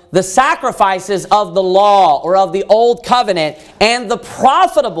of the sacrifices of the law or of the old covenant, and the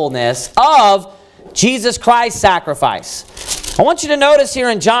profitableness of Jesus Christ's sacrifice. I want you to notice here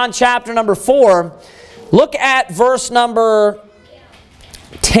in John chapter number 4, look at verse number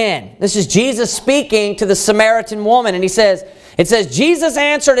 10. This is Jesus speaking to the Samaritan woman, and it says, Jesus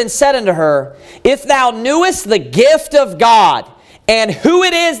answered and said unto her, If thou knewest the gift of God, and who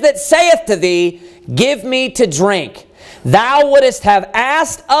it is that saith to thee, Give me to drink, thou wouldest have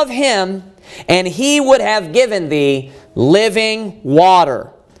asked of him, and he would have given thee living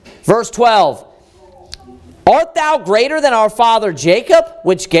water. Verse 12, Art thou greater than our father Jacob,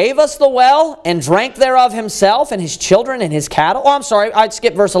 which gave us the well, and drank thereof himself, and his children, and his cattle? Oh, I'm sorry, I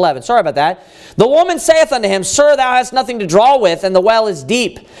skipped verse 11. Sorry about that. The woman saith unto him, Sir, thou hast nothing to draw with, and the well is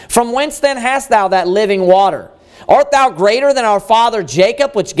deep. From whence then hast thou that living water? Art thou greater than our father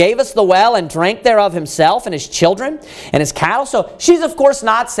Jacob, which gave us the well, and drank thereof himself, and his children, and his cattle? So she's of course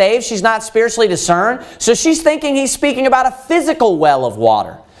not saved. She's not spiritually discerned. So she's thinking he's speaking about a physical well of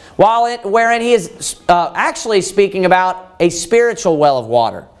water. wherein he is actually speaking about a spiritual well of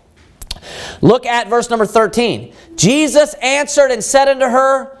water. Look at verse number 13. Jesus answered and said unto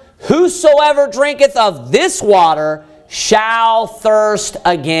her, Whosoever drinketh of this water shall thirst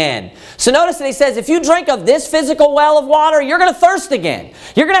again. So notice that he says, if you drink of this physical well of water, you're going to thirst again.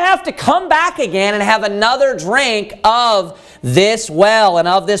 You're going to have to come back again and have another drink of this well and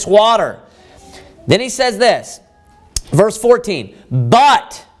of this water. Then he says this, verse 14,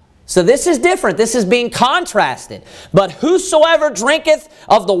 But, so this is different. This is being contrasted. But whosoever drinketh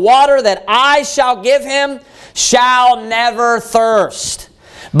of the water that I shall give him shall never thirst.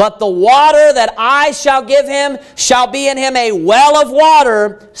 But the water that I shall give him shall be in him a well of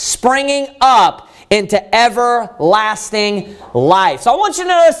water springing up into everlasting life. So I want you to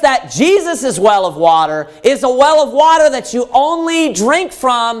notice that Jesus' well of water is a well of water that you only drink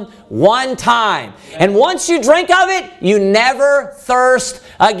from one time. And once you drink of it, you never thirst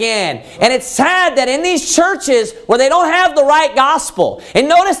again. And it's sad that in these churches where they don't have the right gospel, and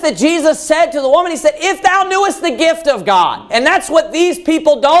notice that Jesus said to the woman, he said, if thou knewest the gift of God. And that's what these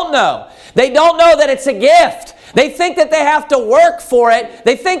people don't know. They don't know that it's a gift. They think that they have to work for it.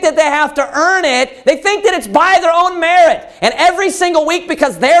 They think that they have to earn it. They think that it's by their own merit. And every single week,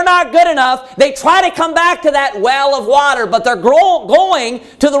 because they're not good enough, they try to come back to that well of water, but they're going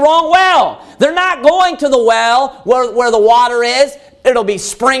to the wrong well. They're not going to the well where the water is. It'll be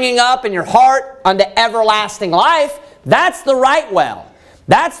springing up in your heart unto everlasting life. That's the right well.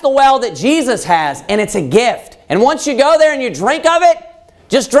 That's the well that Jesus has, and it's a gift. And once you go there and you drink of it,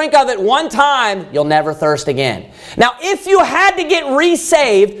 just drink of it one time, you'll never thirst again. Now, if you had to get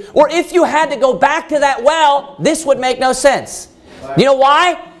resaved, or if you had to go back to that well, this would make no sense. You know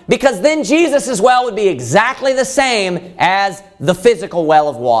why? Because then Jesus' well would be exactly the same as the physical well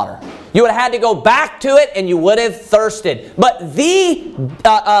of water. You would have had to go back to it and you would have thirsted. But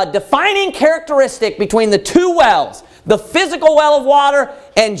the defining characteristic between the two wells, the physical well of water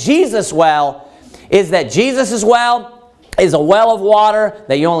and Jesus' well, is that Jesus' well is a well of water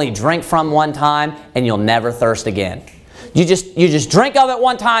that you only drink from one time and you'll never thirst again. You just drink of it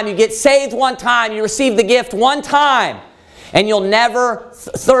one time, you get saved one time, you receive the gift one time, and you'll never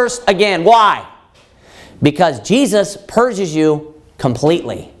thirst again. Why? Because Jesus purges you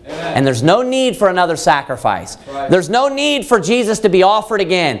completely. Amen. And there's no need for another sacrifice. Right. There's no need for Jesus to be offered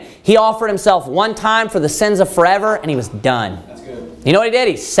again. He offered himself one time for the sins of forever, and he was done. That's good. You know what he did?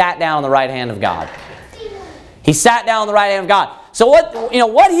 He sat down on the right hand of God. He sat down on the right hand of God. So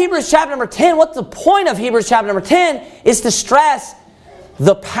what Hebrews chapter number 10, what's the point of Hebrews chapter number 10 is to stress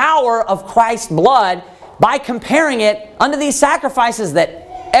the power of Christ's blood by comparing it unto these sacrifices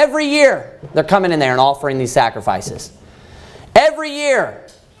that every year they're coming in there and offering these sacrifices. Every year.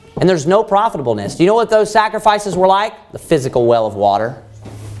 And there's no profitableness. Do you know what those sacrifices were like? The physical well of water.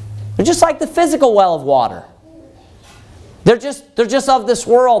 They're just like the physical well of water. They're just of this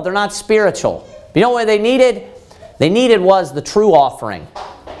world. They're not spiritual. You know what they needed? They needed was the true offering.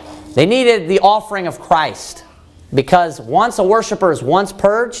 They needed the offering of Christ. Because once a worshiper is once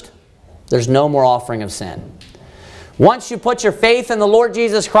purged, there's no more offering of sin. Once you put your faith in the Lord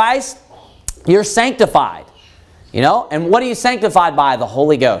Jesus Christ, you're sanctified. You know? And what are you sanctified by? The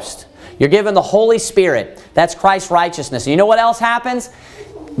Holy Ghost. You're given the Holy Spirit. That's Christ's righteousness. And you know what else happens?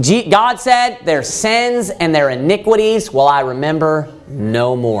 God said, their sins and their iniquities will I remember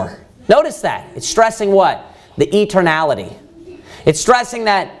no more. Notice that. It's stressing what? The eternality. It's stressing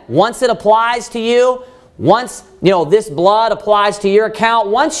that once it applies to you, once this blood applies to your account,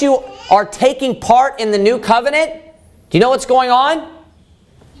 once you are taking part in the new covenant, do you know what's going on?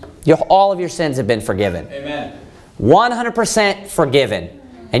 All of your sins have been forgiven. Amen. 100% forgiven.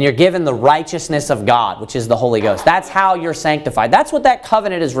 And you're given the righteousness of God, which is the Holy Ghost. That's how you're sanctified. That's what that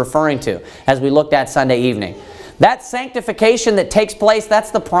covenant is referring to, as we looked at Sunday evening. That sanctification that takes place, that's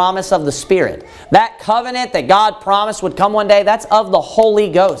the promise of the Spirit. That covenant that God promised would come one day, that's of the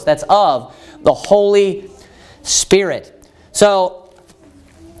Holy Ghost. That's of the Holy Spirit. So,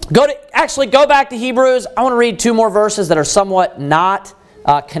 go back to Hebrews. I want to read two more verses that are somewhat not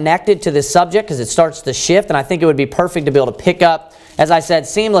connected to this subject because it starts to shift, and I think it would be perfect to be able to pick up, as I said,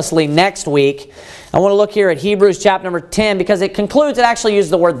 seamlessly next week. I want to look here at Hebrews chapter number 10 because it concludes, it actually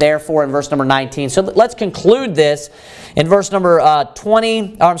uses the word therefore in verse number 19. So let's conclude this in verse number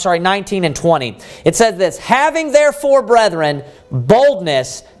 19 and 20. It says this, having therefore, brethren,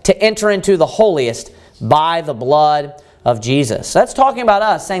 boldness to enter into the holiest by the blood of Jesus. So that's talking about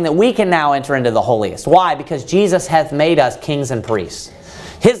us, saying that we can now enter into the holiest. Why? Because Jesus hath made us kings and priests.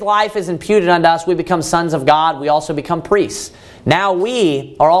 His life is imputed unto us. We become sons of God. We also become priests. Now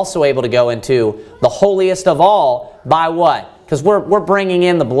we are also able to go into the holiest of all by what? because we're bringing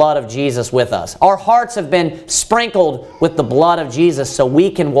in the blood of Jesus with us. Our hearts have been sprinkled with the blood of Jesus so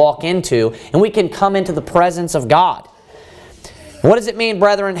we can walk into and we can come into the presence of God. What does it mean,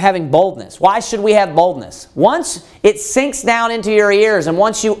 brethren, having boldness? Why should we have boldness? Once it sinks down into your ears and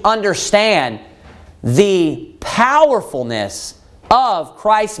once you understand the powerfulness of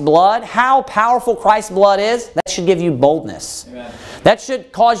Christ's blood, how powerful Christ's blood is, that should give you boldness. Amen. That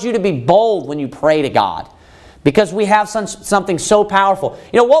should cause you to be bold when you pray to God. Because we have something so powerful.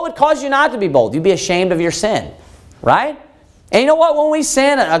 You know, what would cause you not to be bold? You'd be ashamed of your sin, right? And you know what? When we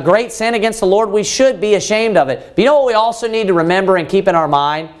sin, a great sin against the Lord, we should be ashamed of it. But you know what we also need to remember and keep in our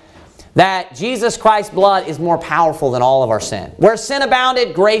mind? That Jesus Christ's blood is more powerful than all of our sin. Where sin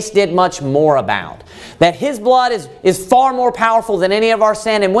abounded, grace did much more abound. That His blood is far more powerful than any of our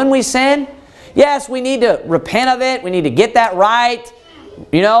sin. And when we sin, yes, we need to repent of it. We need to get that right.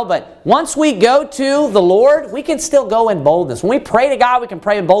 You know, but once we go to the Lord, we can still go in boldness. When we pray to God, we can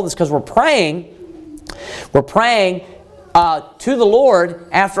pray in boldness because we're praying to the Lord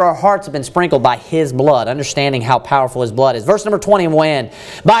after our hearts have been sprinkled by His blood, understanding how powerful His blood is. Verse number 20 and when?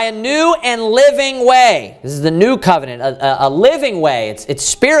 By a new and living way. This is the new covenant, a living way. It's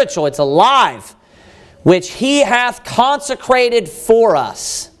spiritual, it's alive, which He hath consecrated for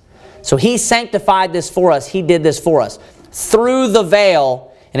us. So He sanctified this for us. He did this for us. Through the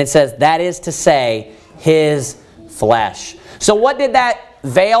veil, and it says, that is to say, His flesh. So what did that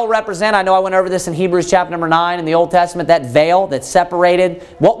veil represent? I know I went over this in Hebrews chapter number 9 in the Old Testament, that veil that separated.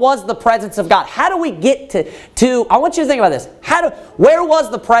 What was the presence of God? How do we get to I want you to think about this. Where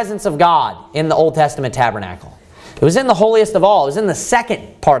was the presence of God in the Old Testament tabernacle? It was in the holiest of all. It was in the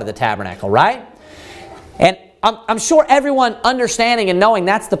second part of the tabernacle, right? And I'm sure everyone understanding and knowing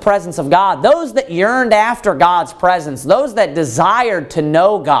that's the presence of God, those that yearned after God's presence, those that desired to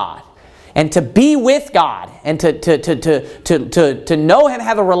know God, and to be with God, and to know Him,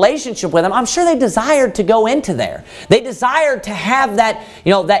 have a relationship with Him, I'm sure they desired to go into there. They desired to have that,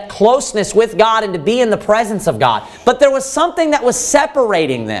 that closeness with God and to be in the presence of God. But there was something that was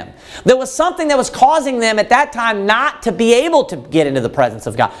separating them. There was something that was causing them at that time not to be able to get into the presence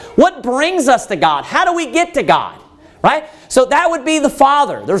of God. What brings us to God? How do we get to God? Right? So that would be the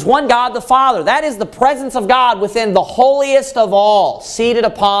Father. There's one God, the Father. That is the presence of God within the holiest of all, seated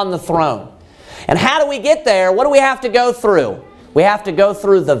upon the throne. And how do we get there? What do we have to go through? We have to go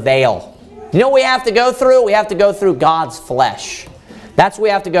through the veil. You know what we have to go through? We have to go through God's flesh. That's what we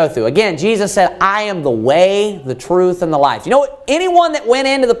have to go through. Again, Jesus said, I am the way, the truth, and the life. You know what? Anyone that went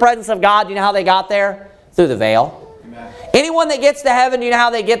into the presence of God, you know how they got there? Through the veil. Amen. Anyone that gets to heaven, you know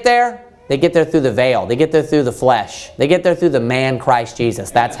how they get there? They get there through the veil. They get there through the flesh. They get there through the man Christ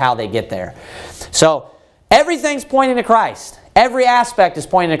Jesus. That's how they get there. So everything's pointing to Christ. Every aspect is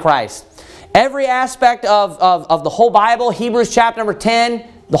pointing to Christ. Every aspect of the whole Bible, Hebrews chapter number 10,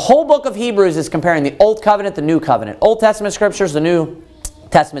 the whole book of Hebrews is comparing the Old Covenant, the New Covenant. Old Testament Scriptures, the New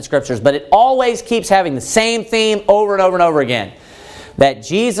Testament Scriptures. But it always keeps having the same theme over and over and over again. That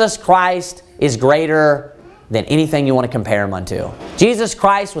Jesus Christ is greater than anything you want to compare Him unto. Jesus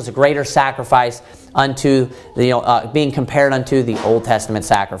Christ was a greater sacrifice unto being compared unto the Old Testament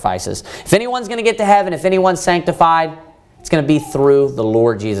sacrifices. If anyone's going to get to heaven, if anyone's sanctified, it's going to be through the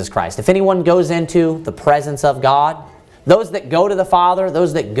Lord Jesus Christ. If anyone goes into the presence of God, those that go to the Father,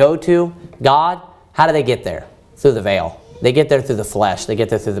 those that go to God, how do they get there? Through the veil. They get there through the flesh. They get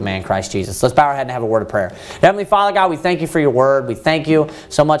there through the man Christ Jesus. Let's bow our head and have a word of prayer. Heavenly Father, God, we thank You for Your word. We thank You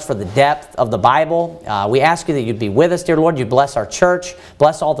so much for the depth of the Bible. We ask You that You'd be with us, dear Lord. You bless our church.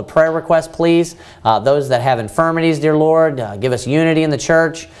 Bless all the prayer requests, please. Those that have infirmities, dear Lord, give us unity in the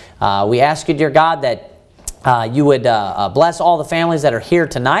church. We ask You, dear God, that You would bless all the families that are here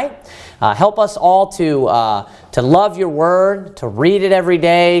tonight. Help us all to love Your word, to read it every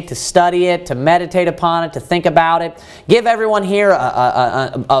day, to study it, to meditate upon it, to think about it. Give everyone here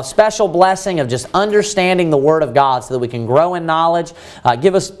a special blessing of just understanding the Word of God so that we can grow in knowledge.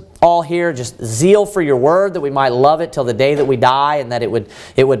 Give us all here just zeal for Your word, that we might love it till the day that we die, and that it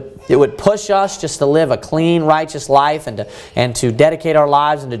would push us just to live a clean, righteous life and to dedicate our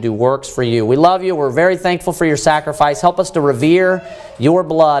lives and to do works for You. We love You. We're very thankful for Your sacrifice. Help us to revere Your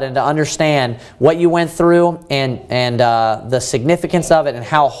blood and to understand what You went through and the significance of it and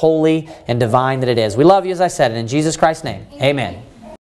how holy and divine that it is. We love You, as I said, and in Jesus Christ's name, amen.